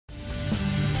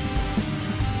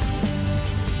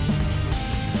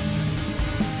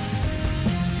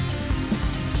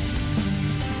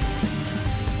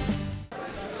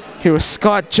here with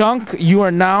Scott Junk. You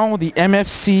are now the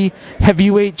MFC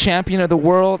heavyweight champion of the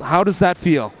world. How does that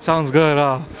feel? Sounds good.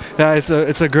 Yeah,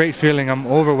 it's a great feeling. I'm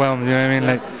overwhelmed. You know what I mean?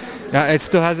 Like, yeah, it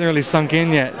still hasn't really sunk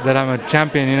in yet that I'm a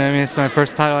champion. You know what I mean? It's my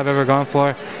first title I've ever gone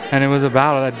for, and it was a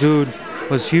battle. That dude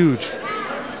was huge.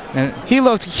 And he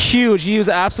looked huge. He was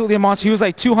absolutely a monster. He was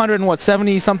like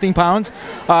 270 something pounds.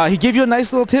 He gave you a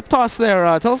nice little tip toss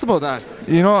there. Tell us about that.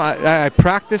 you know, I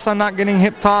practice on not getting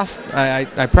hip tossed.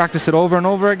 I practice it over and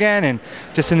over again, and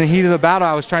just in the heat of the battle,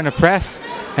 I was trying to press,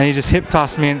 and he just hip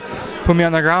tossed me and put me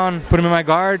on the ground, put him in my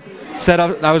guard, said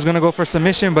I was going to go for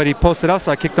submission, but he posted up,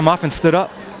 so I kicked him off and stood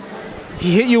up.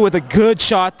 He hit you with a good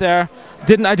shot there. I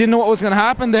didn't know what was going to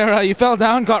happen there. You fell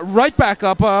down, got right back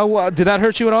up. Did that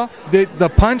hurt you at all?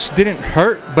 The punch didn't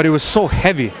hurt, but it was so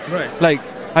heavy. Right. Like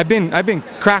I've been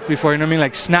cracked before, you know what I mean,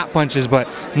 like snap punches, but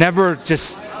never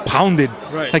just pounded.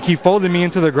 Right. Like he folded me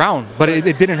into the ground, but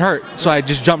it didn't hurt. So I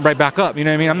just jumped right back up. You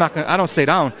know what I mean? I don't stay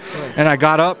down. Right. And I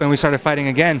got up and we started fighting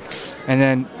again, and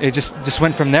then it just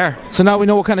went from there. So now we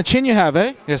know what kind of chin you have,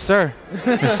 eh? Yes, sir.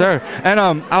 Yes, sir. And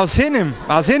I was hitting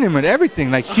him with everything,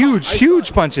 like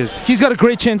huge punches. He's got a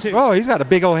great chin too. Oh, he's got a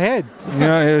big old head. You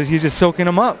know, he's just soaking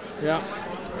him up. Yeah.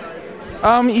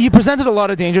 He presented a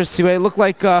lot of dangers to you. It looked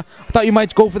like I thought you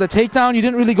might go for the takedown. You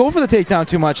didn't really go for the takedown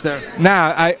too much there.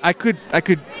 Nah, I could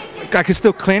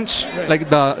still clinch. Right.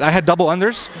 Like I had double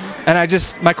unders,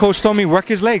 and my coach told me work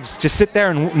his legs, just sit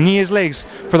there and knee his legs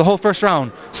for the whole first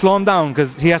round, slow him down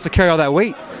because he has to carry all that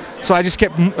weight. So I just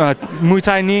kept Muay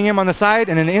Thai kneeing him on the side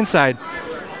and then the inside,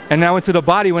 and then I went to the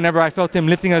body whenever I felt him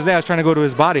lifting his leg. I was trying to go to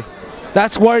his body.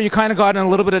 That's where you kind of got in a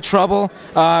little bit of trouble.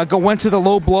 Went to the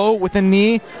low blow with the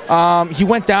knee. He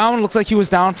went down. Looks like he was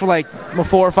down for like 4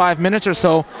 or 5 minutes or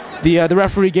so. The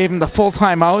referee gave him the full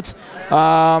timeout.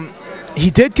 He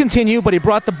did continue, but he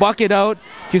brought the bucket out.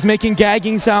 He was making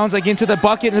gagging sounds like into the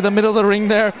bucket, into the middle of the ring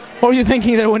there. What were you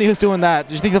thinking there when he was doing that?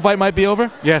 Did you think the fight might be over?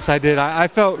 Yes, I did. I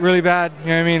felt really bad.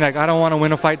 You know what I mean? Like I don't want to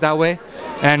win a fight that way.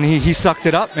 And he sucked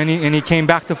it up, and he came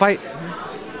back to fight.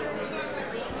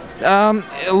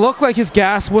 It looked like his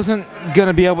gas wasn't going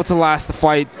to be able to last the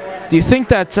fight. Do you think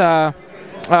that,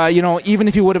 even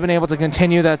if he would have been able to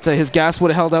continue, that his gas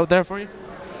would have held out there for you?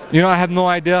 You know, I have no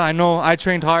idea. I know I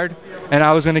trained hard, and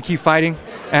I was going to keep fighting,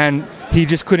 and he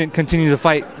just couldn't continue to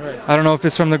fight. Right. I don't know if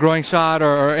it's from the groin shot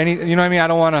or any, you know what I mean? I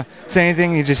don't want to say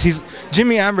anything. He's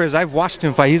Jimmy Ambers. I've watched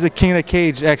him fight. He's a king of the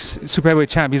cage, ex-super heavyweight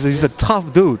champ. He's a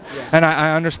tough dude, and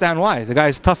I understand why. The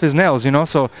guy's tough as nails, you know,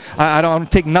 so I don't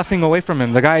take nothing away from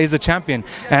him. The guy is a champion,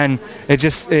 and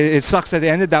it sucks that it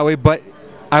ended that way, but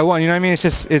I won, you know what I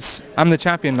mean? I'm the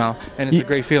champion now, and it's a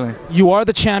great feeling. You are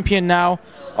the champion now.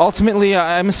 Ultimately,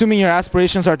 I'm assuming your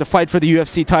aspirations are to fight for the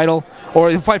UFC title,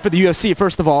 or fight for the UFC,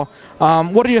 first of all.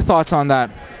 What are your thoughts on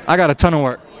that? I got a ton of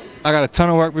work.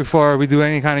 Before we do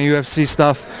any kind of UFC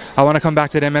stuff. I want to come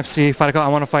back to the MFC, I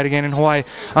want to fight again in Hawaii.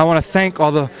 I want to thank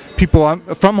all the people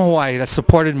from Hawaii that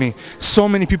supported me. So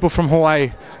many people from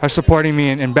Hawaii are supporting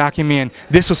me and backing me, and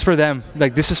this was for them.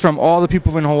 Like, this is from all the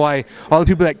people in Hawaii, all the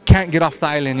people that can't get off the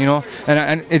island, you know,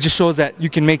 and it just shows that you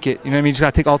can make it, you know what I mean? You just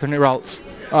got to take alternate routes.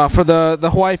 For the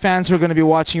Hawaii fans who are going to be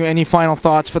watching you, any final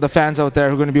thoughts for the fans out there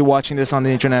who are going to be watching this on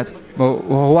the internet? Well,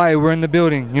 Hawaii, we're in the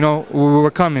building. You know,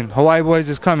 we're coming. Hawaii Boys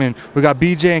is coming. We got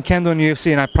BJ and Kendall in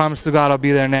UFC, and I promise to God I'll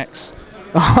be there next.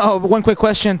 One quick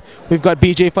question. We've got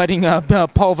BJ fighting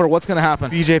Pulver. What's going to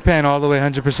happen? BJ Penn all the way,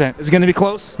 100%. Is it going to be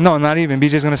close? No, not even.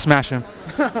 BJ's going to smash him.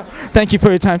 Thank you for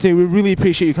your time today. We really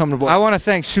appreciate you coming aboard. I want to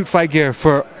thank Shoot Fight Gear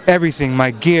for everything,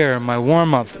 my gear, my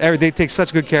warm-ups. They take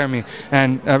such good care of me,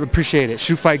 and I appreciate it.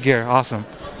 Shoot Fight Gear, awesome.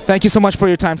 Thank you so much for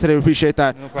your time today. We appreciate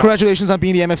that. No problem. Congratulations on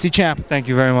being the MFC champ. Thank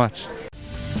you very much.